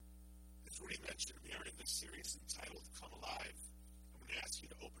mentioned, we are in this series entitled Come Alive. I'm going to ask you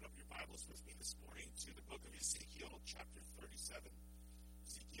to open up your Bibles with me this morning to the book of Ezekiel, chapter 37.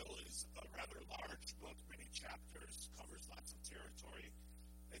 Ezekiel is a rather large book, many chapters, covers lots of territory.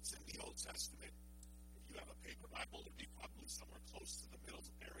 It's in the Old Testament. If you have a paper Bible, it would be probably somewhere close to the middle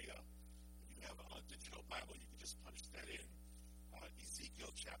area. If you have a digital Bible, you can just punch that in. Ezekiel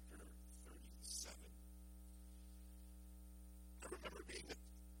chapter 37. I remember being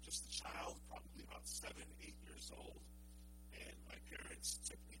just a child, probably about 7, 8 years old, and my parents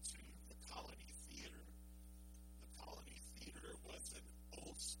took me to the Colony Theater. The Colony Theater was an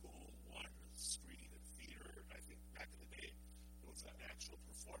old school one-screen theater. I think back in the day it was an actual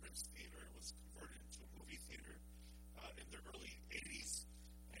performance theater. It was converted into a movie theater in the early 80s,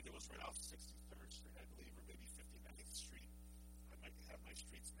 and it was right off 63rd Street, I believe, or maybe 59th Street. I might have my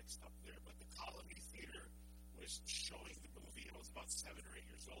streets mixed up there, but the Colony Theater was showing the movie. I was about 7 or 8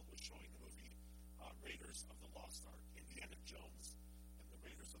 years old, was showing the movie Raiders of the Lost Ark, Indiana Jones and the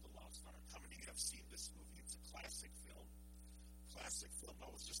Raiders of the Lost Ark. How many have seen this movie? It's a classic film. I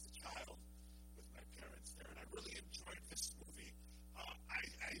was just a child with my parents there, and I really enjoyed this movie.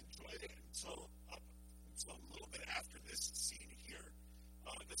 I enjoyed it until a little bit after this scene here.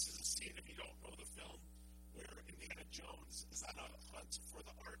 This is a scene, if you don't know the film, where Indiana Jones is on a hunt for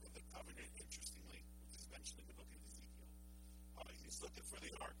the Ark of the Covenant, interestingly, which is mentioned in the book of Ezekiel. He's looking for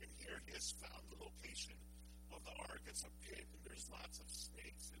the Ark, and here he has found the location of the Ark. It's a pit, and there's lots of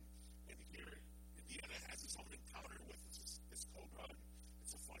snakes, and here Indiana has his own encounter with his cobra.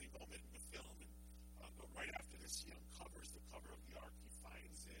 It's a funny moment in the film, but right after this, he uncovers the cover of the Ark. He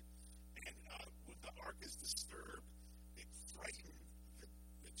finds it, and when the Ark is disturbed, it frightened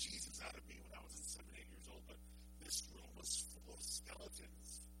the Jesus out of me when I was 7, 8 years old, but this room was full of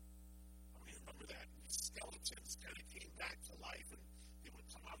skeletons. I mean, remember that? And these skeletons kind of came back to life, and they would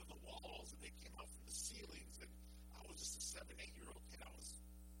come out of the walls, and they came out from the ceilings, and I was just a 7, 8-year-old kid. I was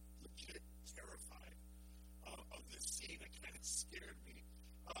legit terrified of this scene. It kind of scared me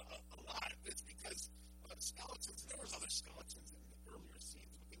a lot. It's because skeletons, there was other skeletons in the earlier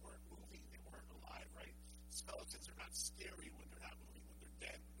scenes, but they weren't moving, they weren't alive, right? Skeletons are not scary when they're not moving, when they're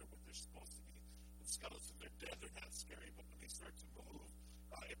dead, when they're what they're supposed to be. When skeletons are dead, they're not scary, but when they start to move,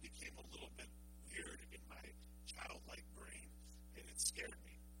 it became a little bit weird in my childlike brain, and it scared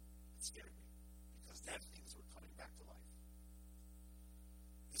me. It scared me because dead things were coming back to life.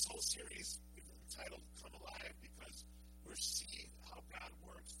 This whole series we've entitled Come Alive because we're seeing how God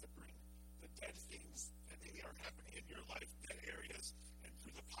works to bring the dead things that maybe are happening in your life, dead areas, and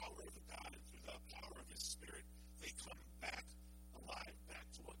through the power of God and through the power of His Spirit, they come back alive, back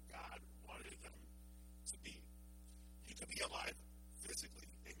to what God wanted them to be. You can be alive physically,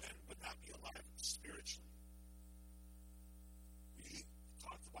 amen, but not be alive spiritually. We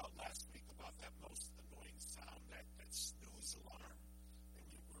talked about last week about that most annoying sound, that snooze alarm. And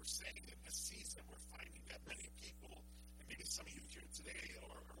we were saying in this season, we're finding that many people, and maybe some of you here today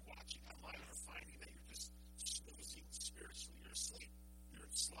or watching online are finding that you're just snoozing spiritually. You're asleep. You're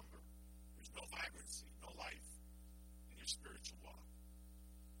in slumber. There's no vibrancy, no life in your spiritual walk.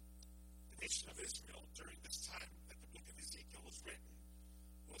 The nation of Israel during this time that the book of Ezekiel was written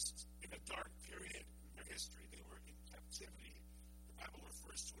was in a dark period in their history. They were in captivity. The Bible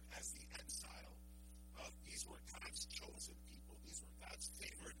refers to it as the exile. These were God's chosen people. These were God's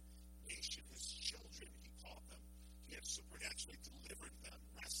favored nation, His children, He called them. He had supernaturally delivered them,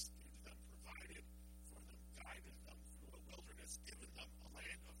 rescued them, provided for them, guided them through a wilderness, given them a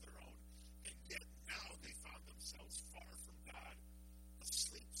land of their own. And yet now they found themselves far from God,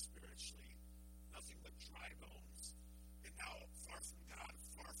 asleep spiritually, nothing but dry bones. And now far from God,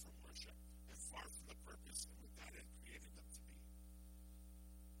 far from worship, and far from the purpose and what God had created them to be.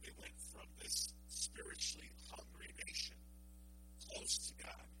 They went from this spiritually hungry nation, close to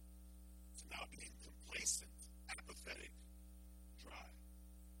God, to now being complacent, apathetic, dry.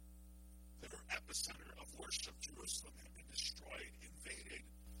 Their epicenter of worship, Jerusalem, had been destroyed, invaded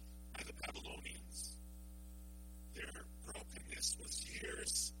by the Babylonians. Their brokenness was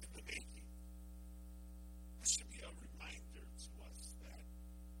years in the making. This should be a reminder to us that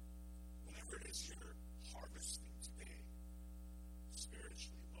whatever it is you're harvesting today,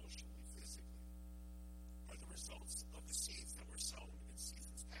 spiritually, emotionally, physically, are the results of the seeds that were sown in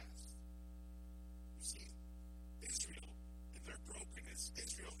seasons past. You see, Israel and their brokenness,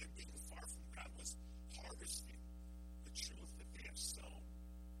 Israel and being far from God was harvesting the truth that they had sown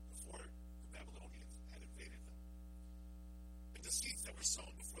before the Babylonians had invaded them. And the seeds that were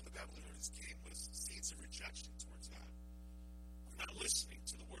sown before the Babylonians came was seeds of rejection towards God, of not listening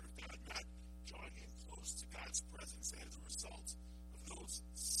to the Word of God, not drawing in close to God's presence. And as a result of those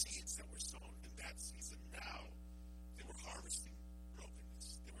seeds that were sown,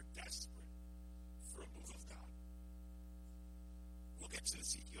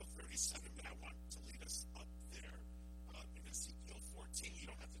 Ezekiel 37, but I want to lead us up there in Ezekiel 14. You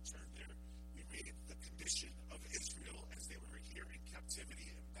don't have to turn there. We read the condition of Israel as they were here in captivity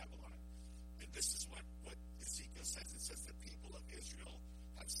in Babylon. And this is what Ezekiel says. It says the people of Israel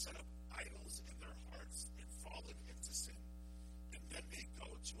have set up idols in their hearts and fallen into sin. And then they go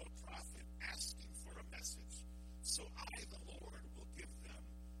to a prophet asking for a message. So I, the Lord, will give them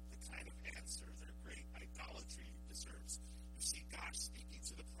the kind of answer their great idolatry deserves. You see God speaking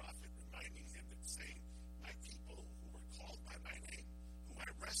to the prophet, reminding him and saying, my people who were called by my name, who I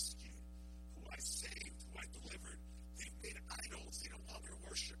rescued, who I saved, who I delivered, they've made idols. They no longer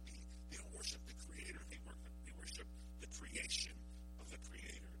worship me. They don't worship the Creator. They worship the creation of the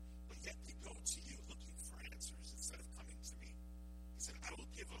Creator. But yet they go to you looking for answers instead of coming to me. He said, I will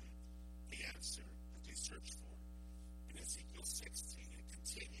give them the answer that they search for. In Ezekiel 16, it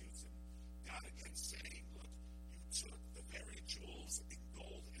continues, and God again saying, look, you took the very jewels and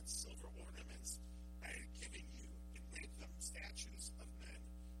gold and silver ornaments I had given you and made them statues of men,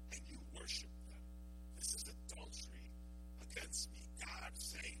 and you worshiped them. This is adultery against me. God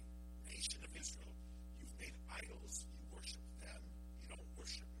saying, nation of Israel, you've made idols, you worship them, you don't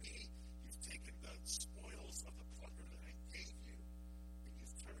worship me. You've taken the spoils of the plunder that I gave you, and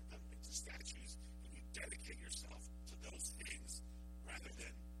you've turned them into statues, and you dedicate yourself to those things rather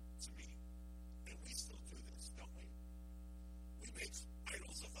than to me. And we still do this, don't we? We make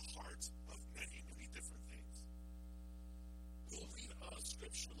idols of the heart of many, many different things. We'll read a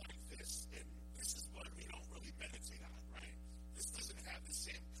scripture like this, and this is one we don't really meditate on, right? This doesn't have the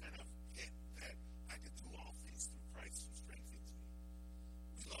same kind of hit that I can do all things through Christ who strengthens me.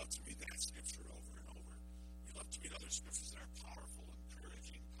 We love to read that scripture over and over. We love to read other scriptures that are powerful,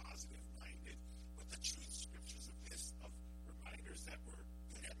 encouraging, positive-minded, but the truth scriptures of this, of reminders that we're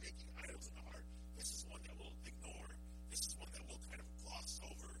good at making idols in the heart, this is one that we'll ignore. This is one that we'll kind of gloss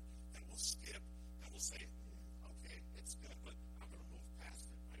over, that we'll skip, that we'll say, okay, it's good, but I'm going to move past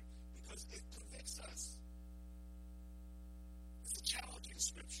it, right? Because it convicts us. It's a challenging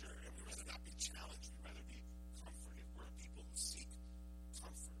scripture, and we'd rather not be challenged. We'd rather be comforted. We're a people who seek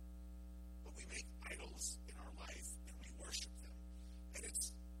comfort. But we make idols in our life, and we worship them. And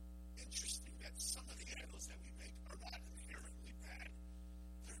it's interesting that some of the idols that we make are not inherently bad.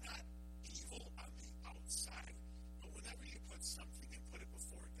 They're not evil on the outside. But whenever you put something and put it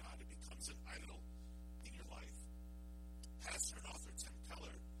before God, it becomes an idol in your life. Pastor and author Tim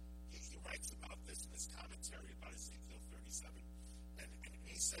Keller, he writes about this in his commentary about Ezekiel 37. And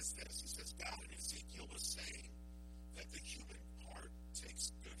he says this. He says, God in Ezekiel was saying that the human heart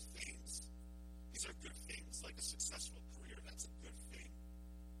takes good things. These are good things, like a successful career. That's a good thing.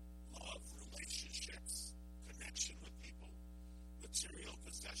 Love, relationships, connection with people, material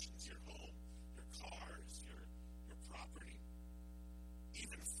possessions, your home, your cars, your property,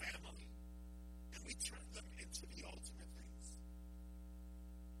 even family. And we turn them into the ultimate things.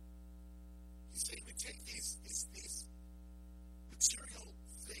 He's saying we take these material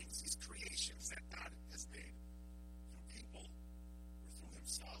things, these creations that God has made through people or through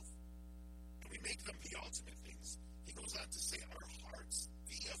himself, and we make them the ultimate things. He goes on to say our hearts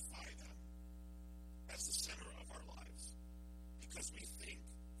deify them as the center of our lives because we think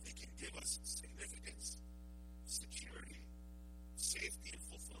they can give us significance, security, safety, and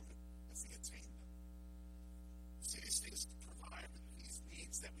fulfillment if we attain them. See, these things provide these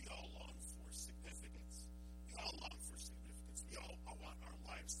needs that we all long for, significance. We all long for significance. We all want our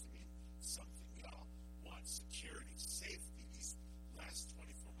lives to mean something. We all want security, safety. These last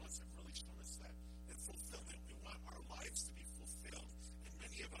 24 months have really shown us that. And fulfillment. We want our lives to be fulfilled. And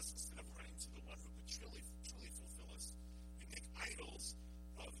many of us, instead of running to the one who could truly fulfill us, we make idols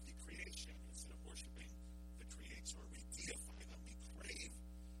of the creation instead of worshiping the Creator. We deify them. We crave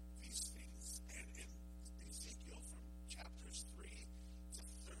these things. And in Ezekiel from chapters 3 to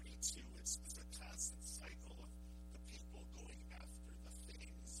 32, it's a constant cycle of the people going after the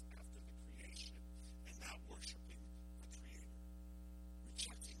things, after the creation, and not worshiping the Creator.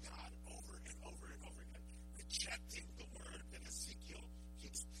 Rejecting God over and over and over again. Rejecting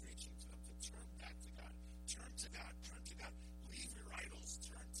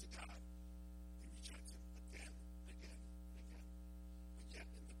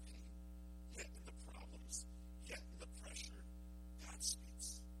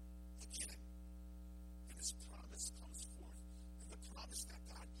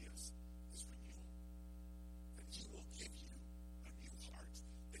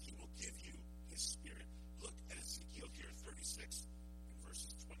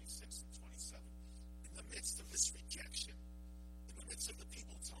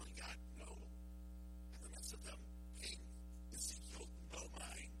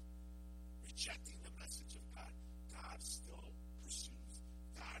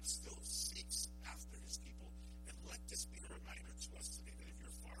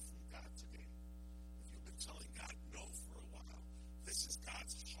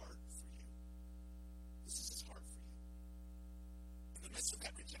midst of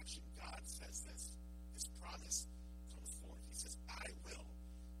that rejection, God says this. His promise comes forth. He says, I will.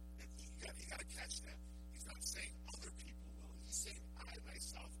 And you got to catch that. He's not saying other people will. He's saying, I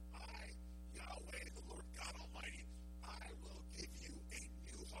myself, I, Yahweh, the Lord God Almighty, I will give you a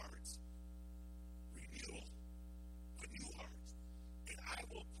new heart. Renewal. A new heart. And I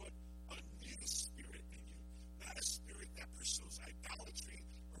will put a new spirit in you. Not a spirit that pursues idolatry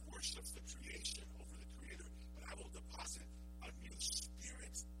or worships the creation over the Creator, but I will deposit a new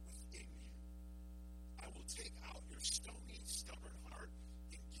spirit within you. I will take out your stony, stubborn heart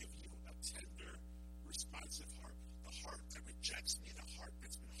and give you a tender, responsive heart. The heart that rejects me, the heart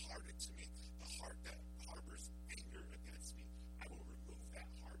that's been hardened to me, the heart that harbors anger against me. I will remove that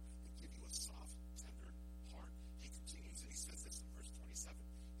heart and give you a soft, tender heart. He continues and he says this in verse 27.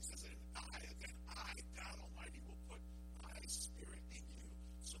 He says, and I, God Almighty, will put my spirit in you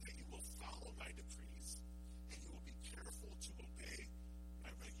so that you will follow my decrees and you will be careful to obey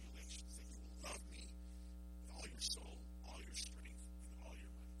my regulations, that you will love me with all your soul, all your strength, and all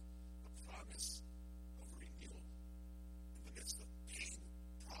your might. A promise of renewal in the midst of pain,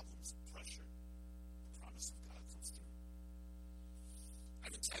 problems, pressure. The promise of God comes through.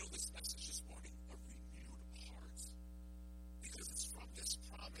 I've entitled this message this morning, A Renewed Heart, because it's from this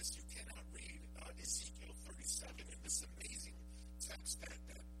promise. You cannot read Ezekiel 37 in this amazing text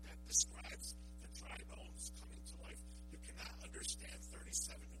that describes the dry bones coming to life. You cannot understand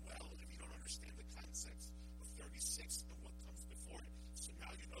 37 well if you don't understand the context of 36 and what comes before it. So now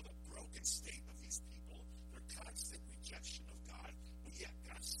you know the broken state of these people, their constant rejection of God, but yet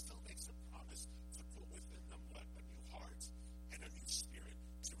God still makes a promise to put within them what? A new heart and a new spirit,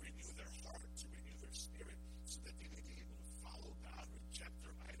 to renew their heart, to renew their spirit, so that they may be able to follow God, reject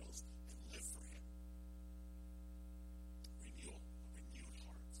their idols, and live for Him. Renewal, a renewed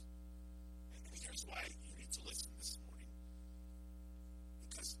heart. And here's why you need to listen this morning.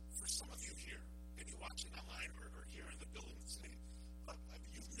 Because for some of you here, maybe watching online or here in the building today,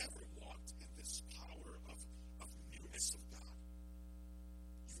 you've never walked in this power of newness of God.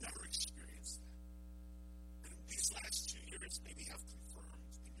 You've never experienced that. And these last 2 years maybe have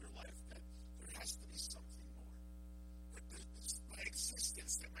confirmed in your life that there has to be something more. That my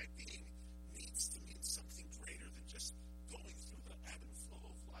existence, that my being needs to mean something greater than just going through the ebb and flow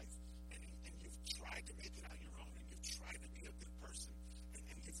of life. And you've tried to make it on your own, and you've tried to be a good person,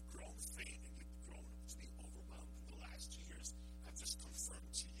 and you've grown faint, and you've grown to be overwhelmed in the last 2 years. I've just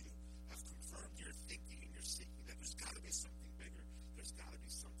confirmed to you, I've confirmed your thinking and your seeking that there's got to be something bigger. There's got to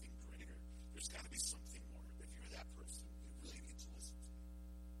be something greater. There's got to be something more. If you're that person, you really need to listen to me.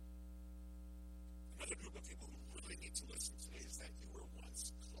 Another group of people who really need to listen today is that you were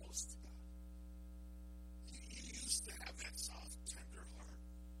once close to God. You used to have that soft, tender heart.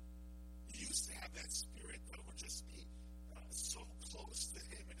 You used to have that spirit that would just be so close to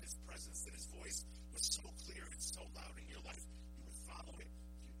Him and His presence, that His voice was so clear and so loud in your life. You would follow it.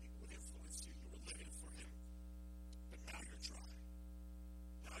 It would influence you. You were living for Him. But now you're dry.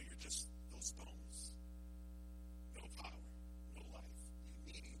 Now you're just those bones. No power, no life.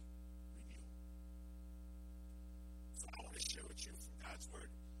 You need renewal. So I want to share with you from God's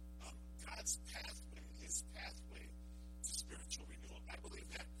Word God's pathway, His pathway to spiritual renewal. I believe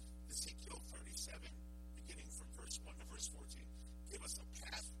that Ezekiel 37, beginning from verse 1 to verse 14, give us a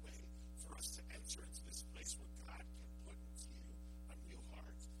pathway for us to enter into this place where God can put into you a new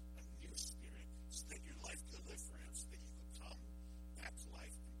heart, a new spirit, so that your life could live for Him, so that you could come back to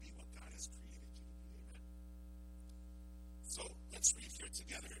life and be what God has created you to be. Amen. So let's read here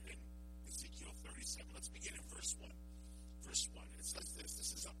together in Ezekiel 37. Let's begin in verse 1. Verse 1, it says this.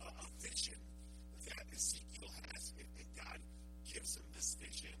 This is a vision that Ezekiel has, and God gives him this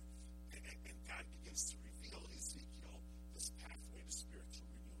vision, and God begins to reveal Ezekiel this pathway to spiritual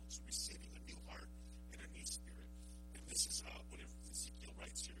renewal, to receiving a new heart and a new spirit. And this is what Ezekiel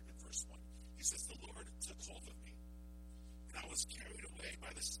writes here in verse 1. He says, the Lord took hold of me, and I was carried away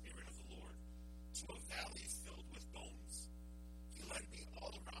by the Spirit of the Lord to a valley filled with bones. He led me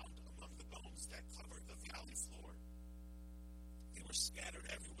all around among the bones that covered the valley floor. They were scattered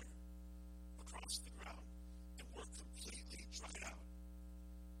everywhere across the ground and were completely dried out.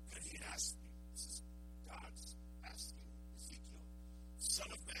 Then He asked me, this is God's asking Ezekiel, Son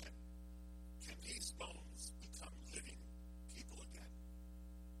of man, can these bones become living people again?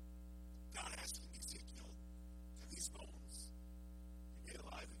 God asking Ezekiel, can these bones be made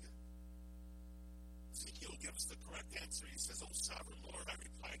alive again? Ezekiel gives the correct answer. He says, O sovereign Lord, I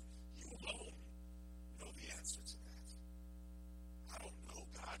replied,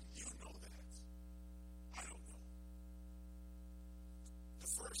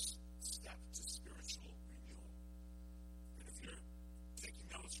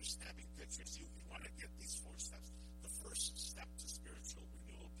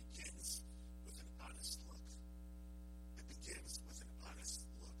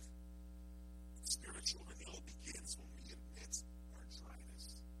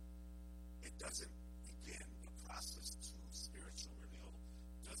 doesn't begin, the process to spiritual renewal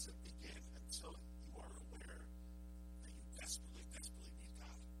doesn't begin until you are aware that you desperately, desperately need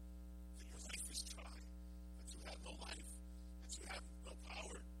God, that your life is dry, that you have no life, that you have no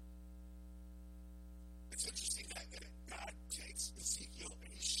power. It's interesting that God takes Ezekiel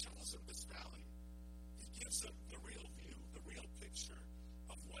and he shows him this valley. He gives him the real view, the real picture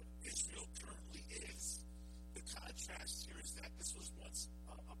of what Israel currently is. The contrast here is that this was once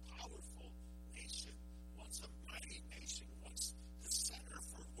a powerful nation, once a mighty nation, once the center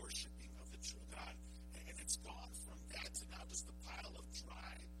for worshiping of the true God. And it's gone from that to now just a pile of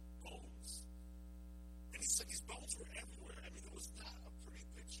dry bones. And he said these bones were everywhere. I mean, it was not a pretty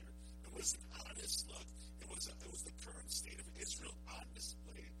picture. It was an honest look. It was the current state of Israel on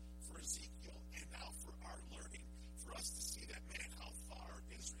display for Ezekiel, and now for our learning, for us to see that, man, how far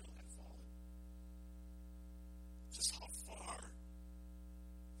Israel had fallen. Just how far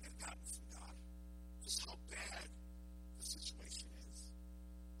they had gotten from God. Just how bad the situation is.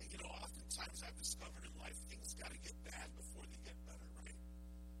 And oftentimes I've discovered in life things got to get bad before they get better, right?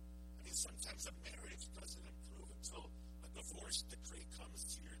 I mean, sometimes a marriage doesn't improve until a divorce decree comes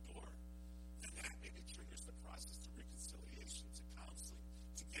to your door. And that maybe triggers the process to reconciliation, to counseling,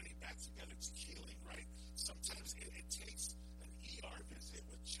 to getting back together, to healing, right? Sometimes it takes an ER visit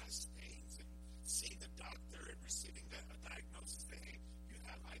with chest pains and seeing the doctor and receiving a diagnosis that, hey, you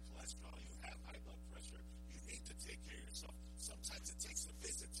have high cholesterol, you have high blood pressure, you need to take care of yourself. Sometimes it takes a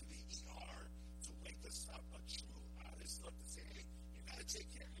visit to the ER to wake us up, a true, honest look to say, hey, you got to take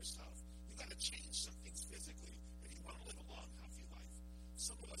care of yourself. You got to change some things physically if you want to live a long, healthy life.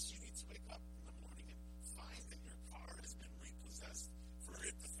 Some of us, you need to wake up in the morning and find that your car has been repossessed, for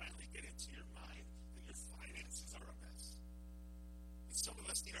it to finally get into your mind that your finances are a mess. And some of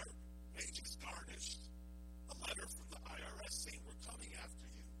us need our wages garnished, a letter from the IRS saying we're coming after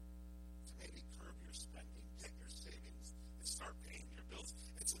you, to maybe curb your spending, get your savings, and start paying your bills.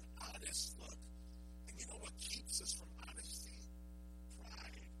 It's an honest look. And you know what keeps us from honesty?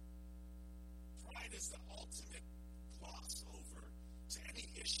 Pride. Pride is the ultimate gloss over to any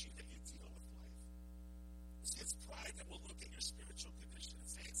issue that you deal with life. See, it's pride that will look at your spiritual condition and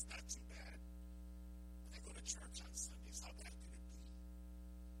say, it's not too bad. When I go to church on Sundays, how bad could it be?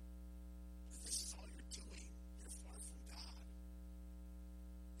 If this is all you're doing, you're far from God.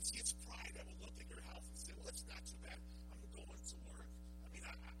 You see, it's pride that will look at your health and say, well, it's not too bad. I'm going to work. I mean,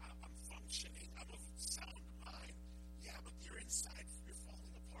 I'm functioning. I'm of sound mind. Yeah, but you're inside, you're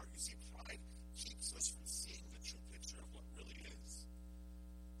falling apart. You see, pride keeps us from seeing the true picture of what really is.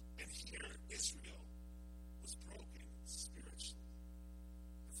 And here, Israel was broken spiritually.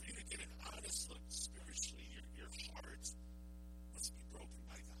 And for you to get an honest look spiritually, your heart must be broken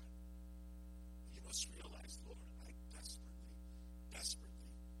by God. You must realize, Lord, I desperately, desperately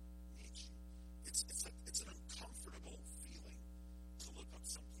need you. It's an uncomfortable feeling to look up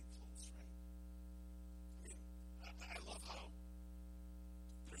something close, right? I mean, I love how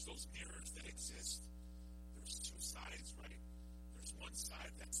there's those mirrors that exist. There's two sides, right? There's one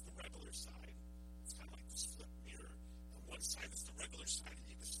side that's the regular side. It's kind of like this flip mirror. And one side is the regular side, and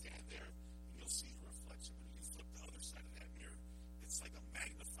you can stand there and you'll see your reflection. When you flip the other side of that mirror, it's like a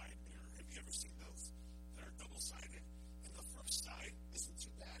magnified mirror. Have you ever seen those that are double-sided? And the first side isn't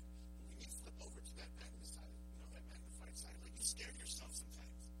too bad, but when you flip over to that magnified side, like you scare yourself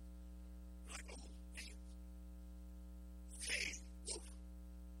sometimes. You're like, oh, man. Okay, whoop.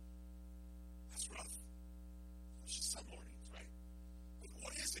 That's rough. It's just some mornings, right? But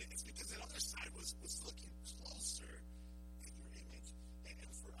what is it? It's because that other side was looking closer at your image.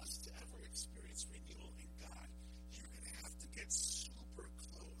 And for us to ever experience renewal in God, you're going to have to get super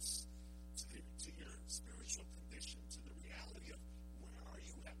close to your spiritual condition, to the reality of where are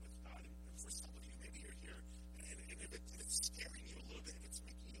you at with God. And for some of you, maybe you're here, and if it's scaring you a little bit, if it's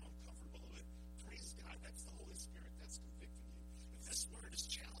making you uncomfortable a little bit, praise God. That's the Holy Spirit that's convicting you. If this word is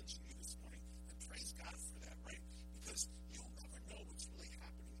challenging you this morning, then praise God for that, right? Because you'll never know what's really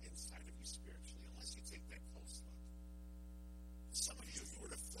happening inside of you spiritually unless you take that close look. Some of you, if you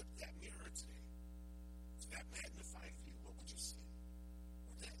were to flip that mirror today to that magnified view, what would you see?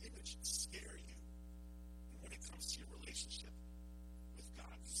 Would that image scare you? And when it comes to your relationship with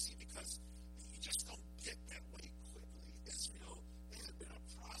God, you see, because you just don't get that way quickly. Israel, it had been a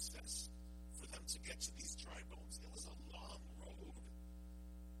process for them to get to these dry bones. It was a long road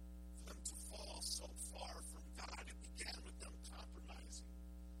for them to fall so far from God. It began with them compromising,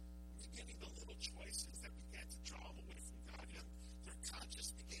 beginning the little choices that began to draw them away from God. And their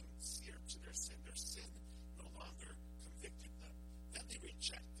conscience became seared to their sin. Their sin no longer convicted them. Then they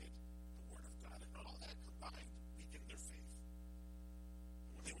rejected the word of God, and all that combined weakened their faith.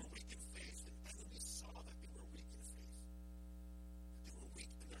 And when they were weak in faith and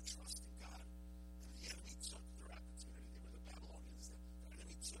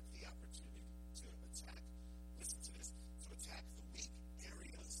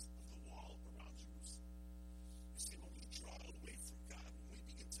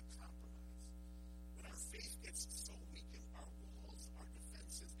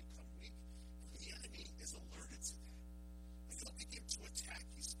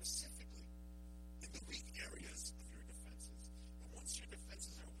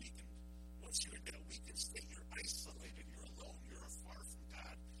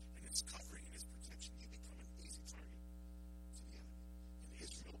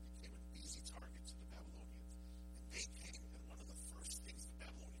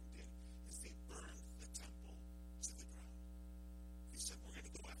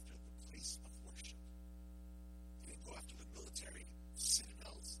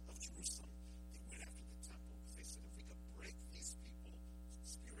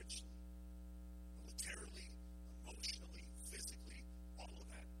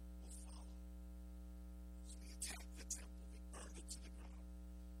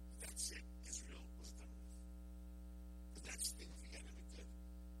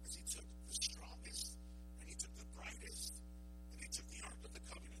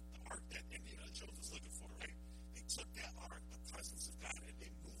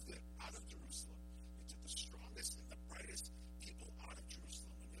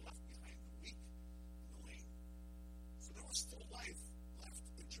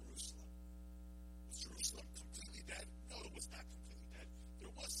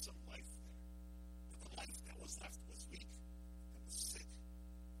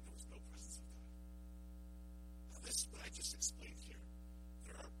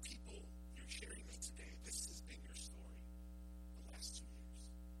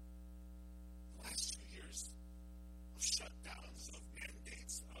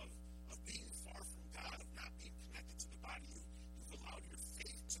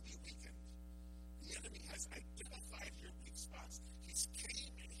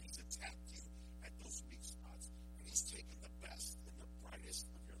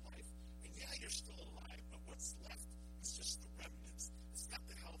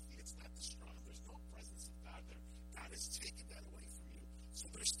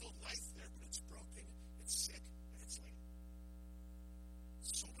it's broken, it's sick, and it's late.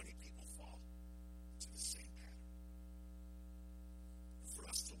 So many people fall into the same pattern. For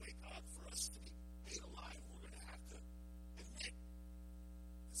us to wake up, for us to be made alive, we're going to have to admit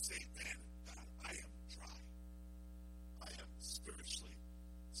and say, man, God, I am dry. I am spiritually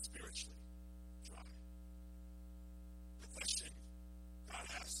dry. The question God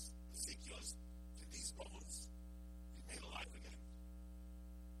asks Ezekiel is, can these bones be made alive again?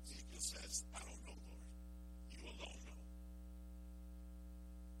 Ezekiel says, I don't know, Lord. You alone know.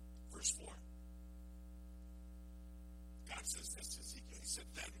 Verse 4. God says this to Ezekiel. He said,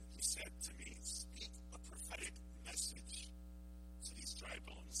 then he said to me, speak a prophetic message to these dry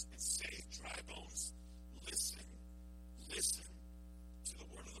bones and say, dry bones, listen to the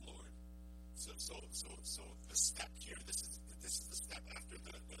word of the Lord. So the step here, this is the step after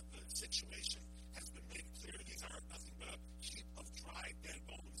the situation has been made clear. These are nothing but a heap of dry, dead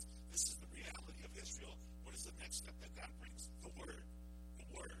bones. This is the reality of Israel. What is the next step that God brings? The word.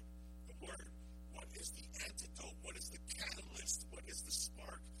 What is the antidote? What is the catalyst? What is the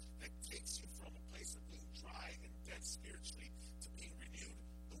spark that takes you from a place of being dry and dead spiritually to being renewed?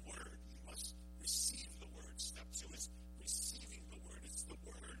 The word. You must receive the word. Step 2 is receiving the word. It's the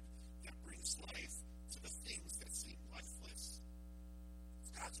word that brings life to the things that seem lifeless.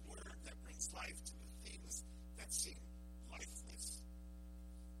 It's God's word that brings life to the things that seem lifeless.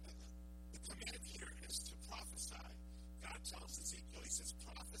 The command here is to prophesy. God tells Ezekiel, he says,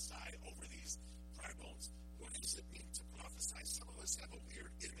 prophesy over these dry bones. What does it mean to prophesy? Some of us have a weird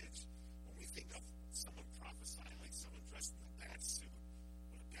image when we think of someone prophesying, like someone dressed in a bad suit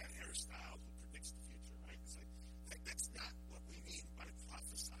with a bad hairstyle who predicts the future, right? It's like that's not what we mean by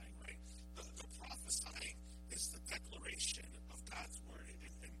prophesying, right? The prophesying is the declaration of God's word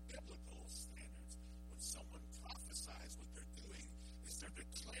in biblical standards. When someone prophesies, what they're doing is they're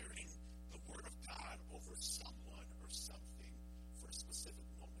declaring the word of God over someone or something for a specific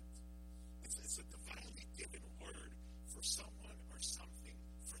moment. It's a divinely given word for someone or something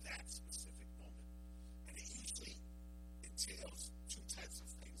for that specific moment. And it usually entails two types of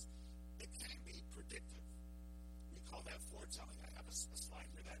things. It can be predictive. We call that foretelling. I have a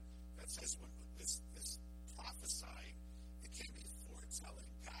slide here that says when this prophesying, it can be foretelling.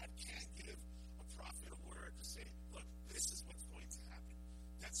 God can give a prophet a word to say, look, this is what's going to happen.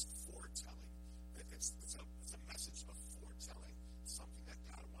 That's foretelling. It's a message of foretelling, something that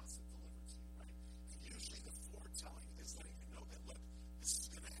God wants to deliver to you, right? And usually the foretelling is letting you know that, look, this is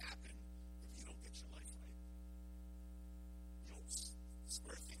going to happen if you don't get your life right. You don't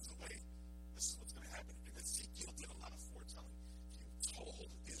square things away. This is what's going to happen. And Ezekiel did a lot of foretelling. He told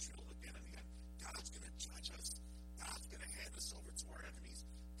Israel again and again, God's going to judge us. God's going to hand us over to our enemies.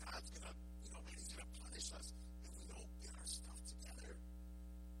 God's going to, he's going to punish us if we don't get our stuff together.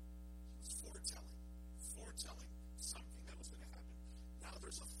 He was foretelling something that was going to happen. Now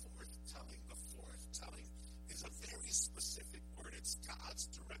there's a fourth telling. The fourth telling is a very specific word. It's God's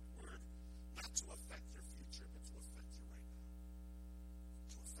direct word, not to affect your future, but to affect you right now.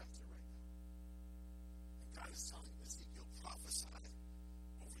 And God is telling Ezekiel, prophesy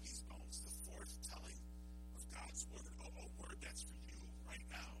over these bones. The fourth telling of God's word, a word that's for you right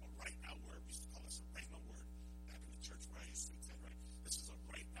now, a right now word. We used to call this a rhema word back in the church where I used to attend, right? This is a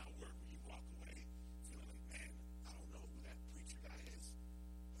right now word where you walk away feeling like, man, I don't know who that preacher guy is,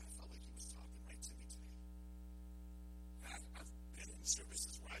 but I felt like he was talking right to me today. And I've been in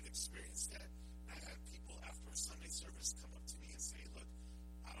services where I've experienced that. And I've had people after a Sunday service come up to me and say, look,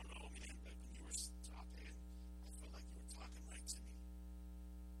 I don't know, man, but when you were talking, I felt like you were talking right to me.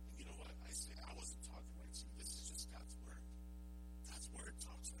 And you know what? I say, I wasn't talking right to you. This is just God's word. God's word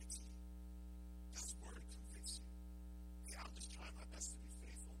talks right to you. God's word convicts you. Yeah, I'm just trying my best to be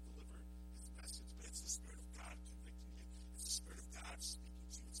faithful and deliver his message, but it's the Spirit of God convicting you. It's the Spirit of God speaking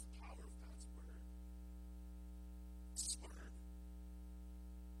to you. It's the power of God's word. It's his word.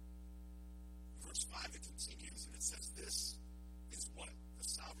 Verse 5, it continues, and it says, this is what the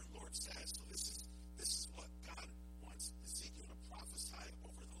sovereign Lord says. So this is what God wants Ezekiel to prophesy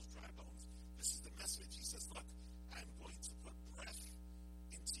over those dry bones. This is the message. He says, look, I'm going to put breath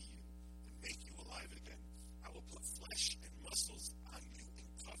into you and make you alive again. I will put flesh and muscles on you and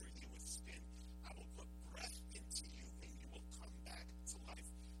cover you with skin. I will put breath into you and you will come back to life.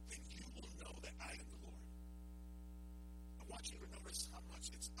 Then you will know that I am the Lord. I want you to notice how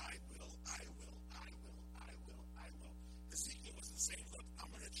much it's I will. Ezekiel wasn't saying, look, I'm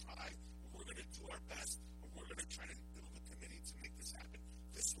going to try, or we're going to do our best, or we're going to try to build a committee to make this happen.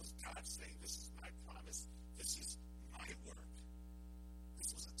 This was God saying, this is my promise. This is my work.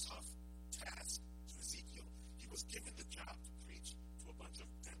 This was a tough task to Ezekiel. He was given the job to preach to a bunch of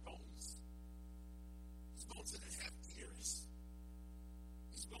dead bones.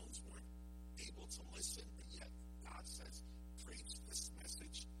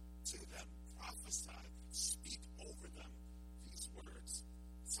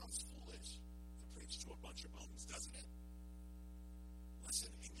 bunch of bones, doesn't it?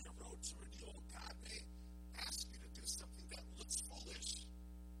 Listen, in your road to renewal, God may ask you to do something that looks foolish,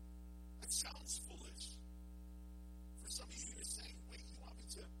 that sounds foolish. For some of you, you're saying, wait, you want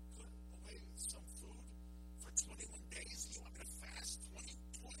me to put away some food for 21 days? You want me to fast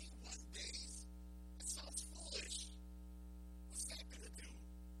 21 days? That sounds foolish. What's that going to do?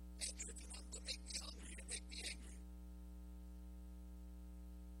 Ain't going to do nothing but make me hungry and make me angry.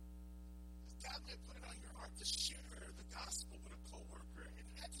 God might put it on your heart to share the gospel with a coworker, and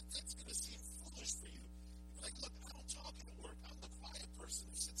that's going to seem foolish for you. You're like, look, I don't talk at work. I'm the quiet person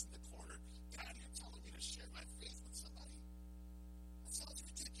who sits in the corner. God, you're telling me to share my faith with somebody? That sounds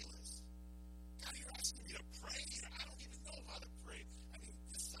ridiculous. God, you're asking me to pray. I don't even know how to pray. I mean,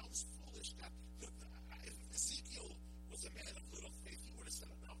 this sounds foolish. God, look, if Ezekiel was a man of little faith, he would have said,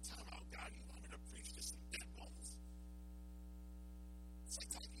 no, time out, God. You want me to preach to some dead bones? It's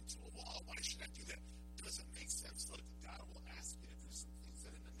like talking to a wall. Why should I do that? It doesn't make sense. Look, God will ask you to do some things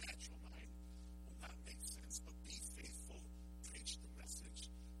that in the natural mind will not make sense, but be faithful. Preach the message.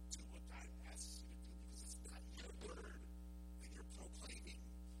 Do what God asks you to do, because it's not your word that you're proclaiming.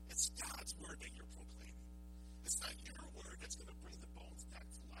 It's God's word that you're proclaiming. It's not your word that's going to bring the bones back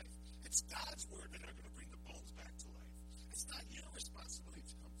to life. It's God's word that are going to bring the bones back to life. It's not your responsibility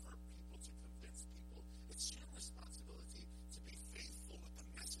to convert people, to convince people. It's your responsibility to be faithful with the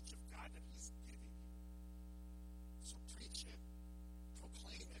message of God that He's giving you. So preach it,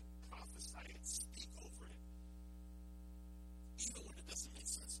 proclaim it, prophesy it, speak over it. Even when it doesn't make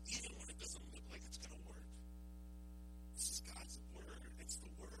sense, even when it doesn't look like it's going to work. This is God's word. It's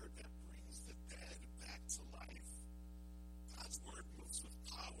the word that brings the dead back to life. God's word moves with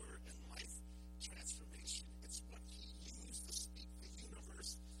power and life transformation. It's what He used to speak the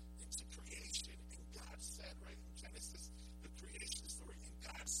universe into creation. And God said, right in Genesis, the creation story, and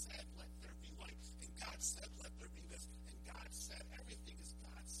God said, let there be light. And God said, let there be this. And God said, everything is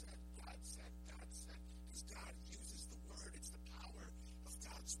God said, God said, God said. Because God uses the word. It's the power of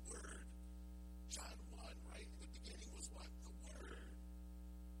God's word. John 1, right? In the beginning was what? The word.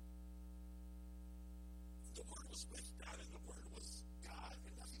 The word was with God, and the word was God.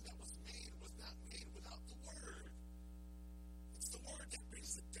 And nothing that was made was not made without the word. It's the word that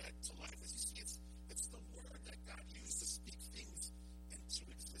brings the dead to life. As you see, it's the word that God used to speak things into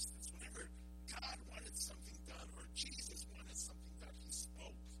existence. Whenever God wanted something done, or Jesus wanted something done, He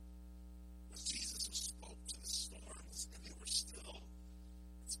spoke. It was Jesus who spoke to the storms, and they were still.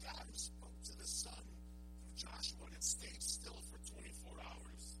 It's God who spoke to the sun through Joshua, and it stayed still for 24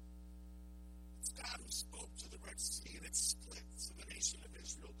 hours. It's God who spoke to the Red Sea, and it split so the nation of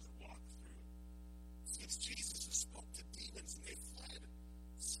Israel could walk through. It's Jesus who spoke to demons, and they fled,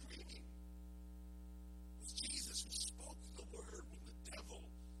 screaming. It's Jesus who spoke the word when the devil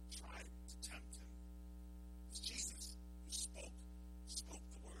tried to tempt Him. It's Jesus who spoke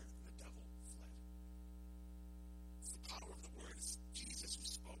the word, and the devil fled. It's the power of the word. It's Jesus who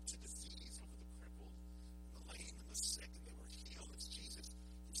spoke to disease over the crippled, and the lame, and the sick, and they were healed. It's Jesus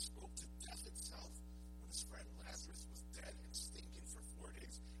who spoke to death itself when His friend Lazarus was dead and stinking for 4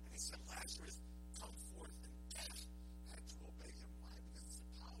 days. And He said, Lazarus, come forth. And death had to obey Him. Why? Because it's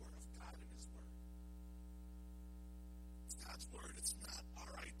the power of God in His word. It's God's word. It's not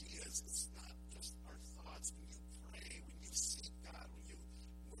our ideas. It's not just our thoughts. When you pray, when you seek God, when you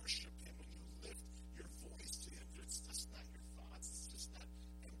worship Him, when you lift your voice to Him, it's just not your thoughts. It's just not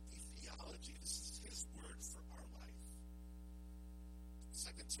empty theology. This is His word for our life. 2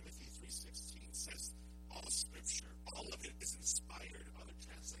 Timothy 3:16 says, all Scripture, all of it is inspired. Other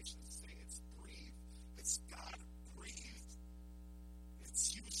translations say it's breathed. It's God-breathed.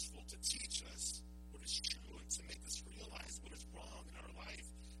 It's useful to teach us what is true and to make us realize what is wrong in our life.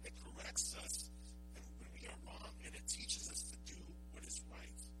 It corrects us and when we are wrong, and it teaches us to do what is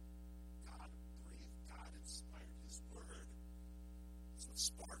right. God-breathed, God-inspired, His word. So it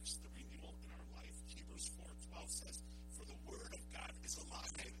sparks the renewal in our life. Hebrews 4:12 says, for the word of God is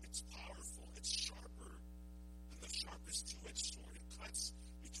alive, it's powerful, it's sharper than the sharpest two-edged sword. It cuts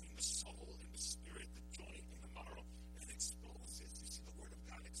between the soul and the spirit, the joint and the marrow, and exposes. You see, the word of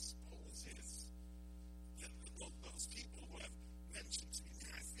God exposes. Those people who have mentioned to me,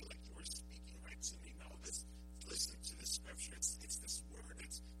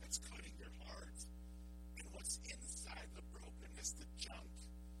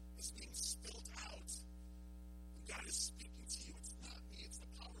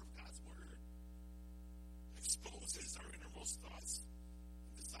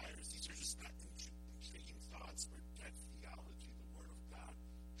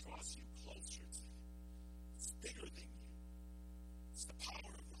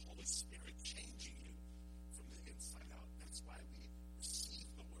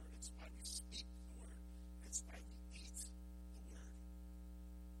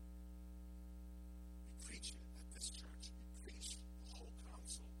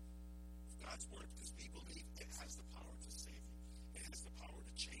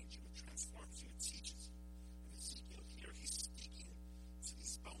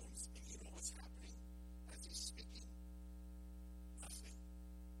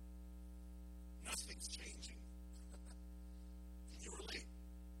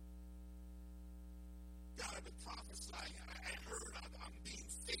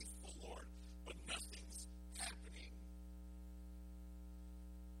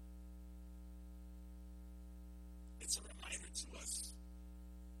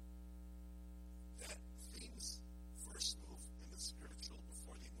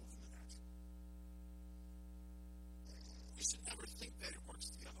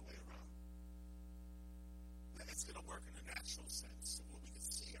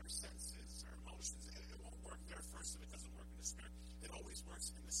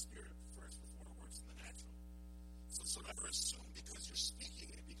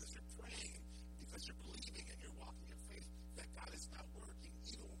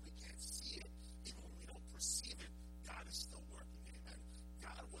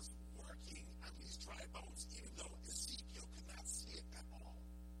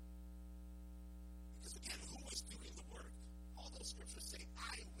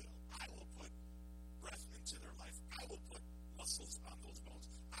 muscles on those bones.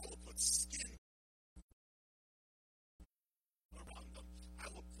 I will put skin around them. I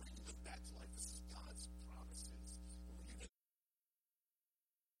will bring them back to life. This is God's promises. And when you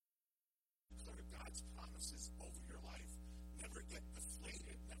declare God's promises over your life, never get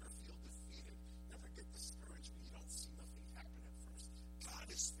deflated, never feel defeated, never get discouraged when you don't see nothing happen at first. God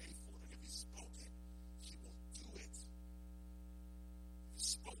is faithful, and if He spoke it, He will do it. If He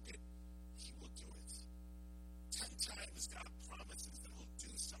spoke it, He will do it. 10 times God promises that He'll do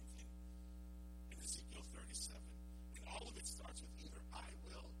something in Ezekiel 37. And all of it starts with either I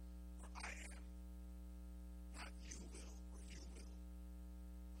will or I am. Not you will or you will.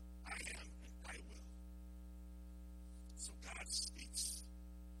 But I am and I will. So God speaks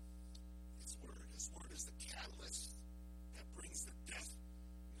His word. His word is the catalyst that brings the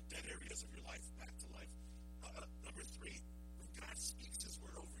dead areas of your life back to life. Number 3, when God speaks His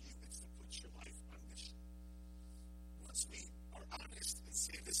word over you, it's to put your life on mission. Once we are honest and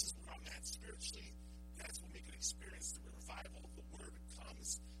say, this is where I'm at spiritually, that's when we can experience the revival. The word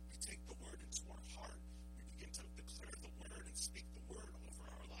comes. We take the word into our heart. We begin to declare the word and speak the word over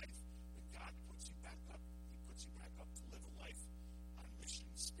our life. When God puts you back up, He puts you back up to live a life on mission.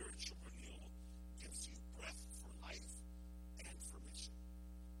 Spiritual renewal gives you breath for life and for mission.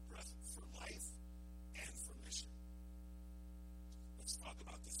 Breath for life and for mission. Let's talk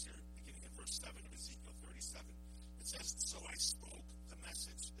about this here, beginning in verse 7 of Ezekiel 37. It says, so I spoke the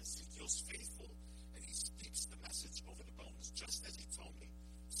message. Ezekiel's faithful, and he speaks the message over the bones, just as he told me.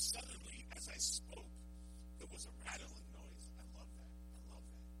 Suddenly, as I spoke, there was a rattling noise. I love that.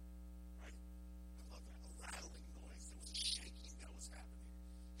 Right? I love that. A rattling noise. There was a shaking that was happening.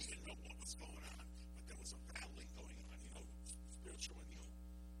 He didn't know what was going on, but there was a rattling going on. You know, spiritual renewal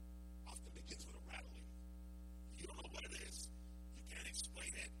often begins with a rattling. You don't know what it is. You can't explain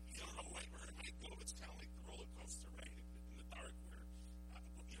it. You don't know where it might go. It's kind of like the roller coaster, right? In the dark, where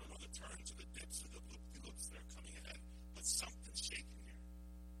you don't know the turns or the dips or the loops that are coming ahead. But something's shaking here.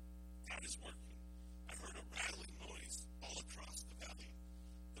 God is working. I heard a rattling noise all across the valley.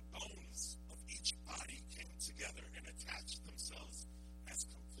 The bones of each body came together and attached themselves as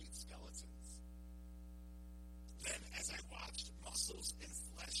complete skeletons. Then, as I watched, muscles and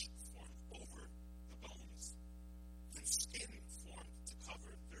flesh formed over the bones. Then skin formed to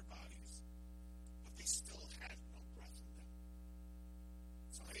cover their bodies, but they still had no breath in them.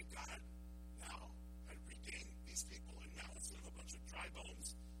 So hey, God now had regained these people, and now instead of a bunch of dry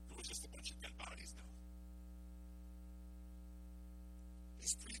bones, there was just a bunch of dead bodies now.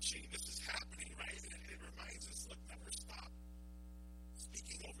 He's preaching, this is happening, right? And it reminds us, look, never stop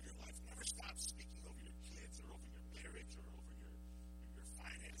speaking over your life. Never stop speaking over your kids or over your marriage or over your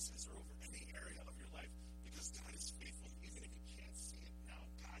finances or over any area of your life, because God is faithful. Even if you can't see it now,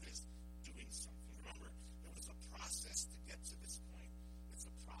 God is doing something. Remember, there was a process to get to this point. It's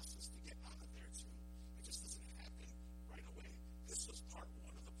a process to get out of there too. It just doesn't happen right away. This was part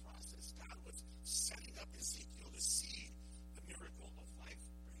 1 of the process. God was setting up Ezekiel to see the miracle of life,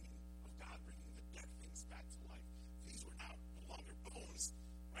 of God bringing the dead things back to life. These were now no longer bones,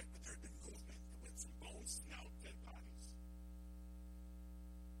 right? But there had been movement. It went from bones to now dead bodies.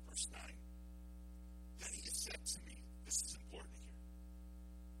 Verse 9. Then He said to me, this is important here,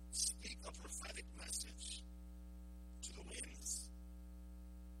 speak a prophetic message to the winds,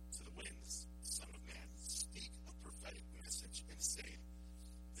 Son of man. Speak a prophetic message and say,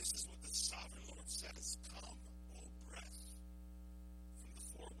 this is what the sovereign Lord says, come, O breath, from the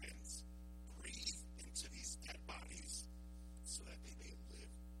 4 winds, breathe into these dead bodies so that they may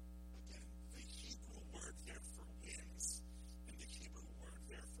live again. The Hebrew word there for winds and the Hebrew word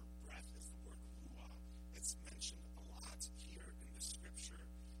there for breath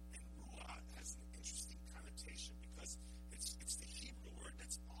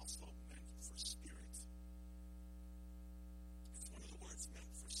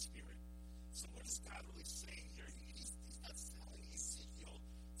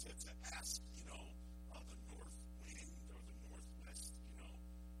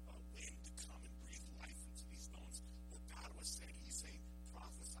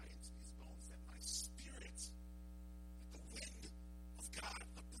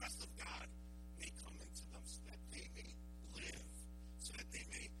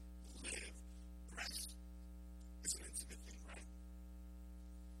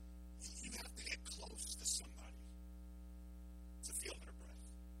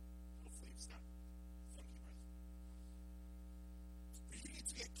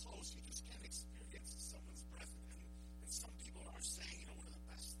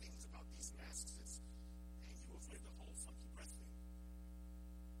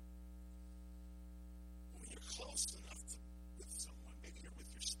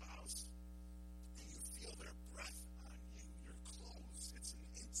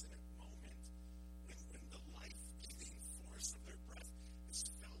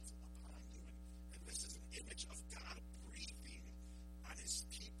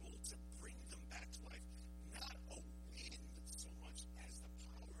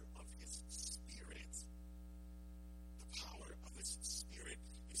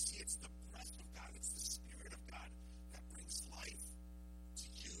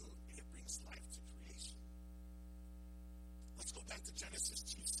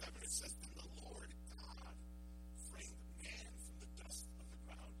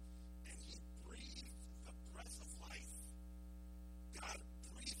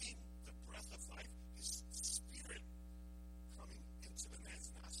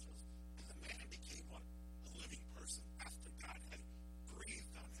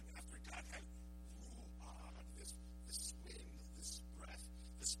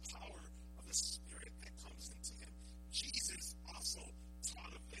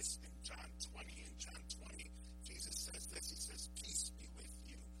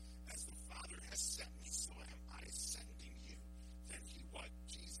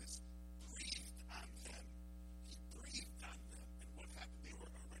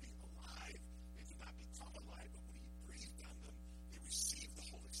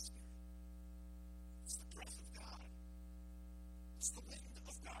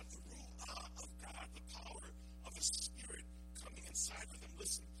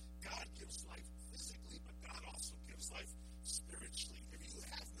gives life physically, but God also gives life spiritually. If you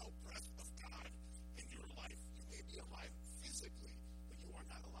have no breath of God in your life, you may be alive physically, but you are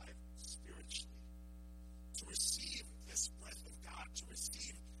not alive spiritually. To receive this breath of God, to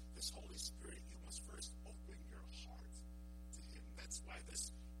receive this Holy Spirit, you must first open your heart to Him. That's why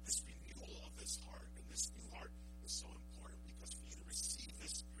this renewal of this heart and this new heart is so important, because for you to receive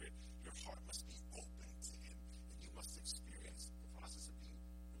this Spirit, your heart must be open to Him, and you must experience the process of being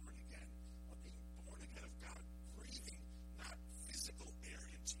born again of God, breathing not physical air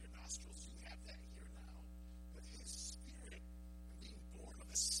into your nostrils. You have that here now, but His Spirit, and being born of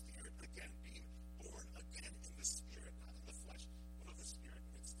the Spirit again, being born again in the Spirit, not in the flesh, but of the Spirit.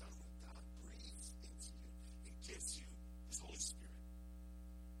 And it's done when God breathes into you and gives you His Holy Spirit.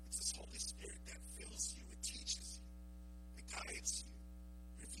 It's His Holy Spirit that fills you, it teaches you, it guides you,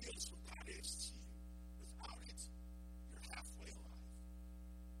 reveals who God is to you. Without it, you're halfway alive.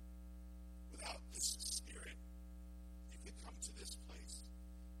 Without this Spirit, you can come to this place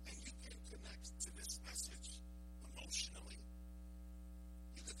and you can connect to this message emotionally.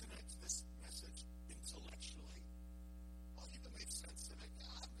 You can connect to this message intellectually. Oh, you can make sense of it.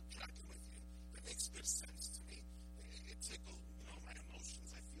 Yeah, I'm tracking with you. It makes good sense to me. It tickled, my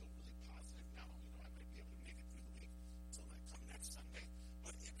emotions. I feel really positive now. I might be able to make it through the week until I come next Sunday.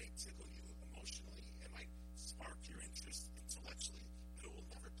 But it may tickle you emotionally. It might spark your interest intellectually, but it will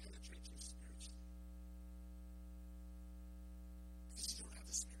never penetrate you spiritually. Because you don't have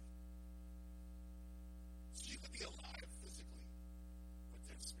the Spirit. So you could be alive physically, but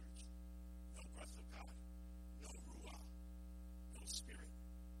dead spiritually. No breath of God, no ruah, no Spirit.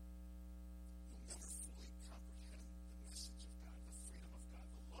 You'll never fully comprehend the message of God, the freedom of God,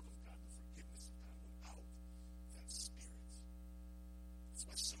 the love of God, the forgiveness of God without that Spirit. That's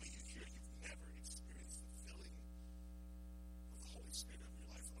why some of you here, you've never experienced the filling of the Holy Spirit of your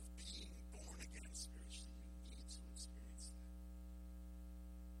life, of being born again spiritually. You need to experience that.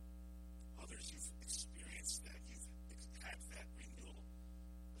 Others, you've experienced that. You've had that renewal,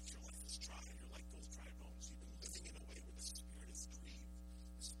 but your life is dry. You're like those dry bones. You've been living in a way where the Spirit is grieved.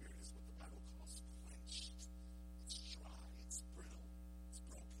 The Spirit is what the Bible calls quenched. It's dry. It's brittle. It's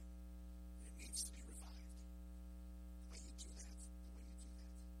broken. And it needs to be revived. The way you do that is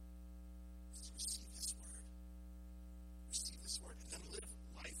to receive this word. Receive this word and then live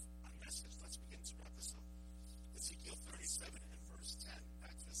life on message. Let's begin to wrap this up. Ezekiel 37 and verse 10.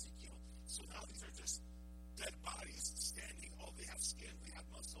 Back to Ezekiel. So now these are just dead bodies standing. Oh, they have skin, they have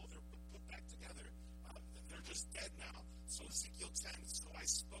muscle, they're put back together. They're just dead now. So Ezekiel 10, so I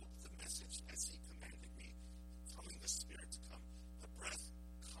spoke the message as He commanded me, telling the Spirit to come. The breath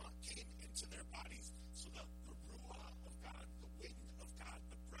came into their bodies. So the ruah of God, the wind of God,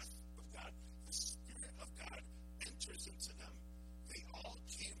 the breath of God, the Spirit of God enters into them. They all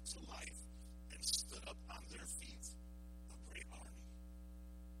came to life and stood up on their feet. A great army.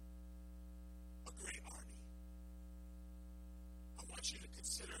 A great army. I want you to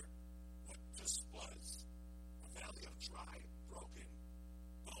consider what just was a valley of dry, broken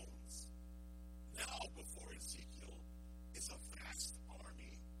bones. Now, before Ezekiel, is a vast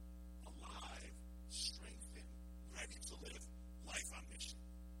army, alive, strengthened, ready to live life on mission.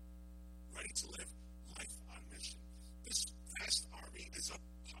 Ready to live life on mission. This vast army is a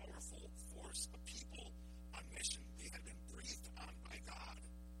powerful force, a people on mission. They had been breathed on by God,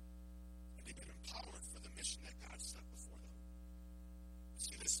 and they've been empowered for the mission that God set before them. You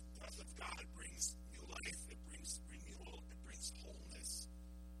see, this breath of God brings new life, it brings renewal, it brings wholeness,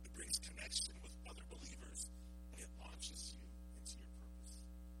 it brings connection with other believers, and it launches you into your purpose.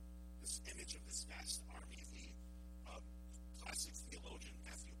 This image of this vast army, the classic theologian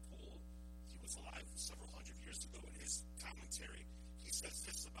Matthew Poole, he was alive several hundred years ago. In his commentary, he says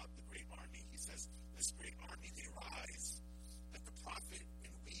this about the great army. He says, this great army, they rise, that the prophet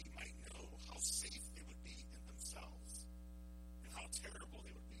and we might know how safe they would be in themselves and how terrible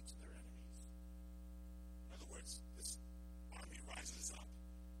they would be to their enemies. In other words, this army rises up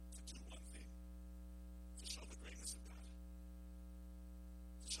to do one thing, to show the greatness of God.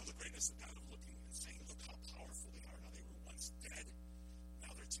 To show the greatness of God, of looking and saying, look how powerful they are. Now they were once dead,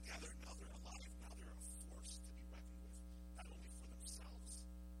 now they're together, now they're alive, now they're a force to be reckoned with, not only for themselves,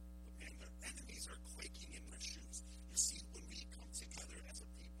 but man, their enemies are quaking in their shoes.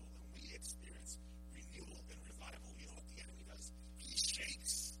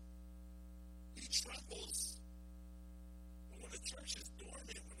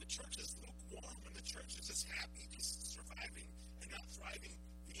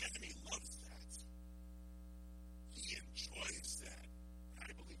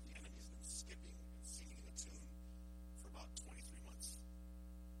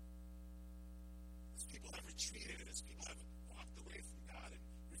 treated, as people have walked away from God and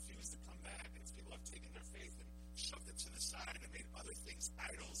refused to come back, and as people have taken their faith and shoved it to the side and made other things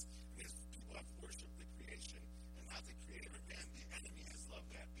idols, and as people have worshipped the creation and not the Creator, man, the enemy has loved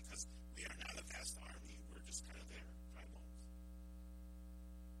that because we are not a vast army. We're just kind of there, dry bones.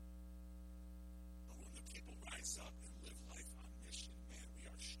 But when the people rise up and live life on mission, man, we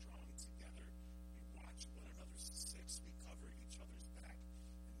are strong together. We watch one another's six. We cover each other's back.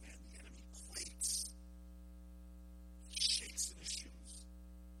 And man, the enemy quakes. He shakes in his shoes.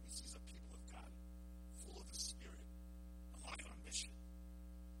 He sees a people of God full of the Spirit, alive on mission.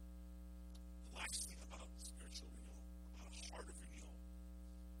 The last thing about spiritual renewal, about a heart of renewal,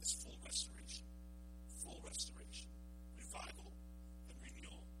 is full restoration. Full restoration. Revival and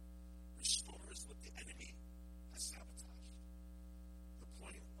renewal restores what the enemy has sabotaged. The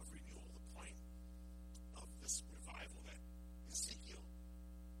point of renewal, the point of this revival that Ezekiel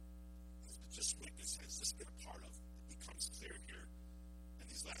has just witnessed, has just been a part of, it becomes clear here in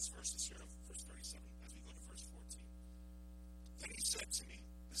these last verses here of verse 37 as we go to verse 14. Then he said to me,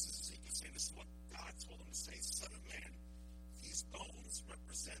 this is Ezekiel saying, this is what God told him to say, Son of man, these bones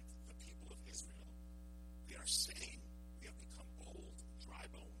represent the people of Israel. They are saying, we have become old, dry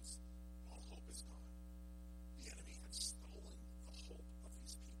bones. All hope is gone. The enemy had stolen the hope of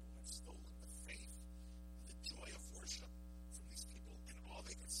these people, had stolen the faith and the joy of worship from these people, and all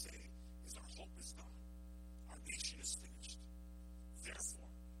they could say is, our hope is gone. Our nation is finished.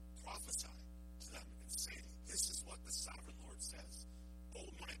 Therefore, prophesy to them and say, this is what the sovereign Lord says. O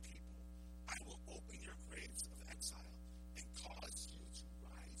my people, I will open your graves of exile and cause you to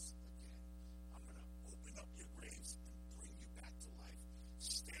rise again. I'm going to open up your graves and bring you back to life,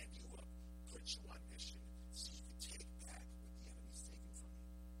 stand you up, put you on mission, so you can take back what the enemy's taken from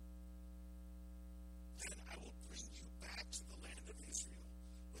you. Then I will bring you back to the land of Israel.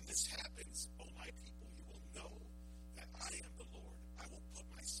 When this happens, O my people, you will know that I am the Lord. I will put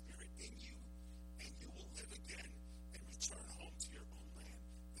my spirit in you, and you will live again and return home to your own land.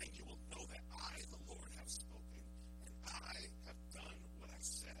 Then you will know that I, the Lord, have spoken, and I have done what I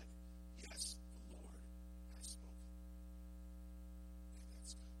said. Yes, the Lord has spoken. And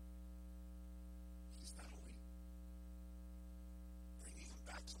that's good. He's not only bringing them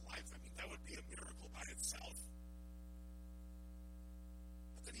back to life, I mean, that would be a miracle by itself.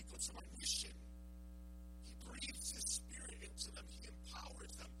 But then he puts them on mission. He breathes his spirit into them. He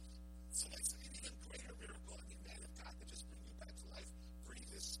empowers them. So that's an even greater miracle. I mean, man, if God could just bring you back to life, breathe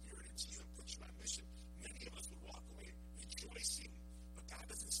his spirit into you and put you on mission, many of us would walk away rejoicing. But God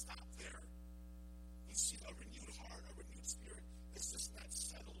doesn't stop there. You see, a renewed heart, a renewed spirit is just not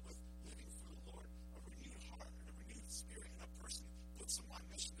settled with living for the Lord. A renewed heart and a renewed spirit in a person puts them on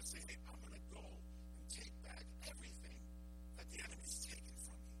mission to say, hey, I'm going to go and take back everything that the enemy's taken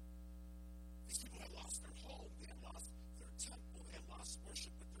from me. These people had lost their home, they had lost their temple, they had lost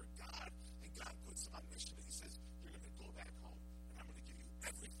worship with their God, and God puts them on mission and he says, you're going to go back home and I'm going to give you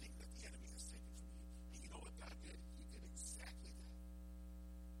everything that the enemy has taken from you. And you know what God did? He did exactly that.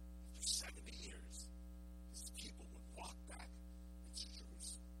 After 70 years, his people would walk back into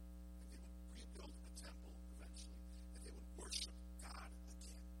Jerusalem and they would rebuild the temple eventually, and they would worship God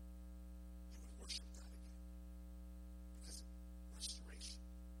again. They would worship God again. Because restoration,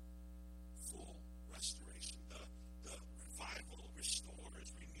 full restoration, the revival restores,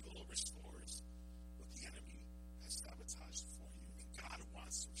 renewal restores what the enemy has sabotaged for you. And God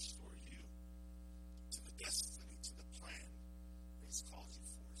wants to restore you to the destiny, to the plan that he's called you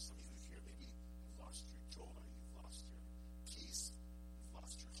for. Some of you here maybe have lost your joy, you've lost your peace, you've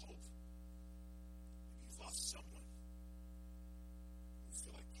lost your hope, maybe you've lost someone